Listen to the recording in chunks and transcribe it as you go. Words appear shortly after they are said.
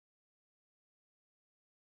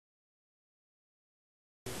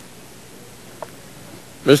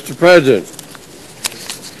Mr. President,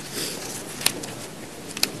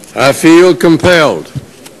 I feel compelled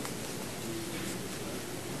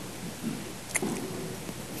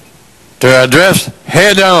to address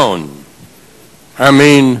head-on,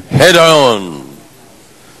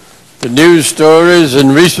 the news stories in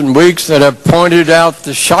recent weeks that have pointed out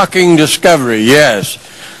the shocking discovery, yes,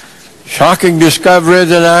 shocking discovery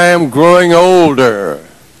that I am growing older.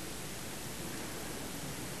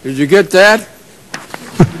 Did you get that?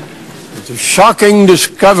 It's a shocking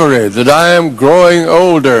discovery that I am growing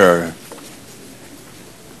older.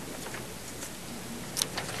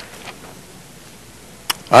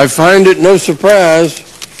 I find it no surprise,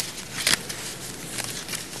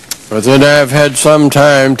 but that I have had some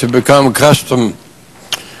time to become accustomed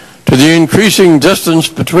to the increasing distance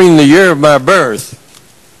between the year of my birth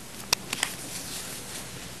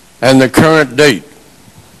and the current date.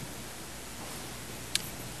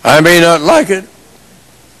 I may not like it,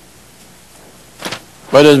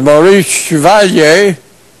 but as Maurice Chevalier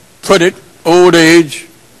put it, old age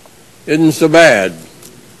isn't so bad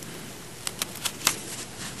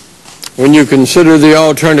when you consider the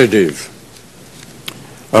alternative.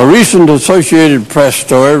 A recent Associated Press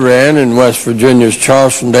story ran in West Virginia's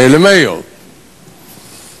Charleston Daily Mail.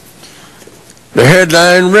 The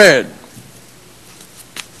headline read,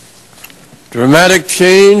 "Dramatic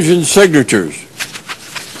change in signatures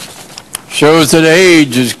shows that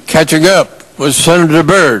age is catching up with Senator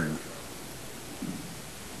Byrd."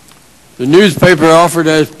 The newspaper offered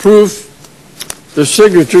as proof the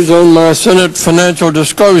signatures on my Senate financial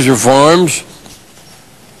disclosure forms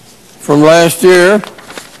from last year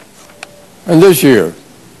and this year.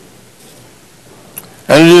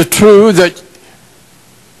 And it is true that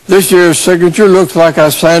this year's signature looks like I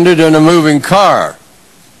signed it in a moving car.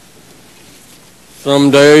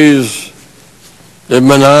 Some days the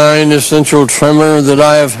benign essential tremor that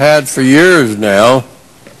I have had for years now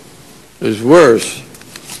is worse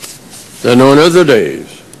than on other days,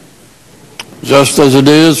 just as it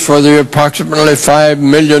is for the approximately 5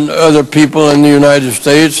 million other people in the United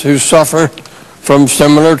States who suffer from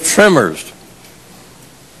similar tremors.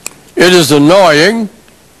 It is annoying,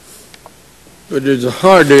 but it is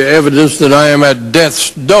hardly evidence that I am at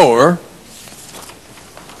death's door,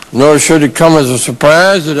 nor should it come as a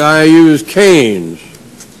surprise that I use canes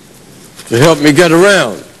to help me get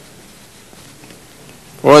around,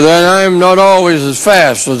 or that I am not always as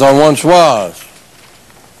fast as I once was.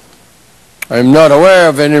 I am not aware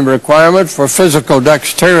of any requirement for physical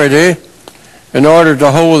dexterity in order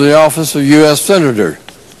to hold the office of U.S. Senator.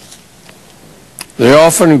 The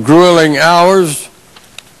often grueling hours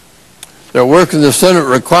that work in the Senate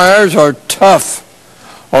requires are tough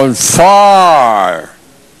on far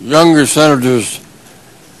younger senators,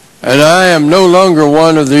 and I am no longer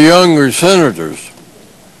one of the younger senators.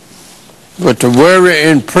 But to worry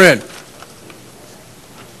in print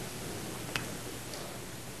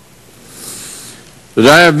that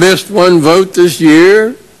I have missed one vote this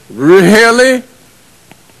year, really?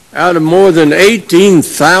 Out of more than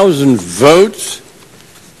 18,000 votes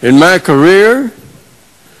in my career,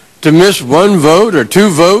 to miss one vote or two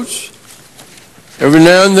votes every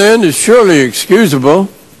now and then is surely excusable.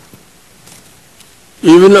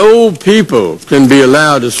 Even old people can be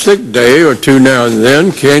allowed a sick day or two now and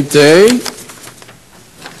then, can't they?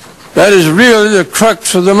 That is really the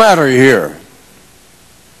crux of the matter here.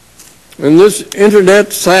 In this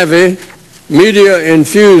internet-savvy,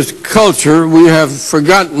 media-infused culture, we have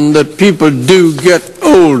forgotten that people do get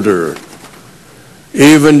older.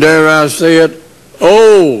 Even, dare I say it,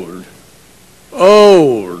 old.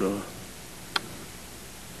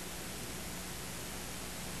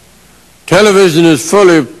 Television is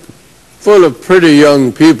full of pretty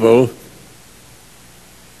young people.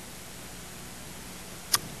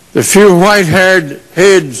 The few white-haired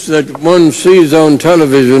heads that one sees on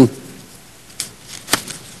television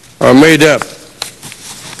are made up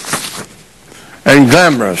and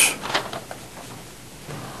glamorous.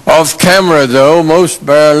 Off camera, though, most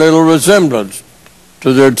bear little resemblance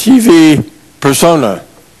to their TV persona.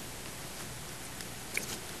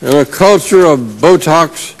 In a culture of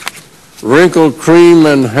Botox, wrinkle cream,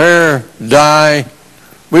 and hair dye,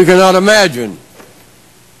 we cannot imagine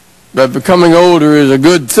that becoming older is a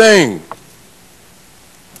good thing,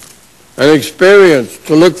 an experience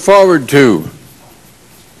to look forward to,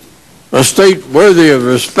 a state worthy of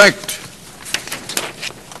respect.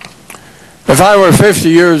 If I were 50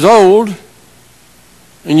 years old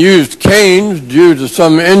and used canes due to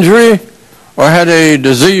some injury or had a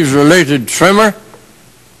disease-related tremor,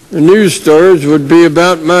 the news stories would be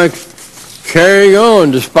about my carrying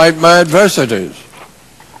on despite my adversities.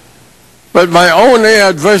 But my only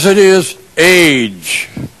adversity is age.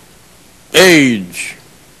 Age.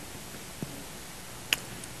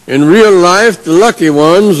 In real life, the lucky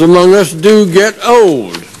ones among us do get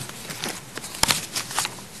old.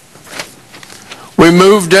 We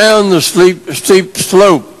move down the steep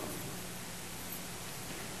slope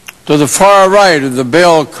to the far right of the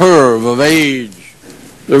bell curve of age.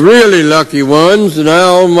 The really lucky ones, and I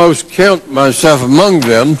almost count myself among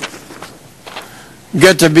them,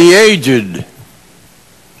 get to be aged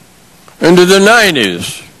into the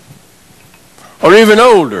 90s or even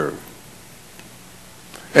older.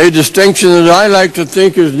 A distinction that I like to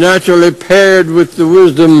think is naturally paired with the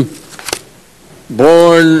wisdom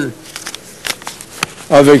born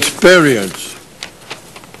of experience.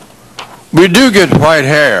 We do get white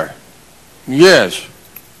hair, yes,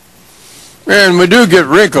 and we do get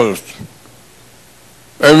wrinkles,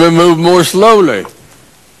 and we move more slowly.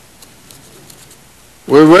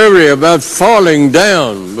 We're wary about falling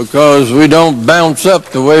down because we don't bounce up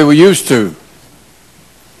the way we used to.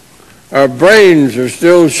 Our brains are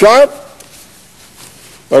still sharp,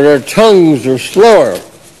 but our tongues are slower.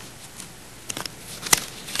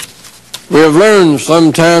 We have learned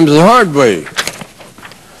sometimes the hard way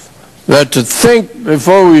that to think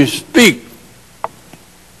before we speak.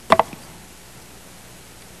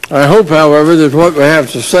 I hope, however, that what we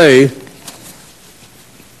have to say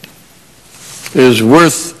is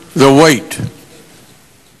worth the wait.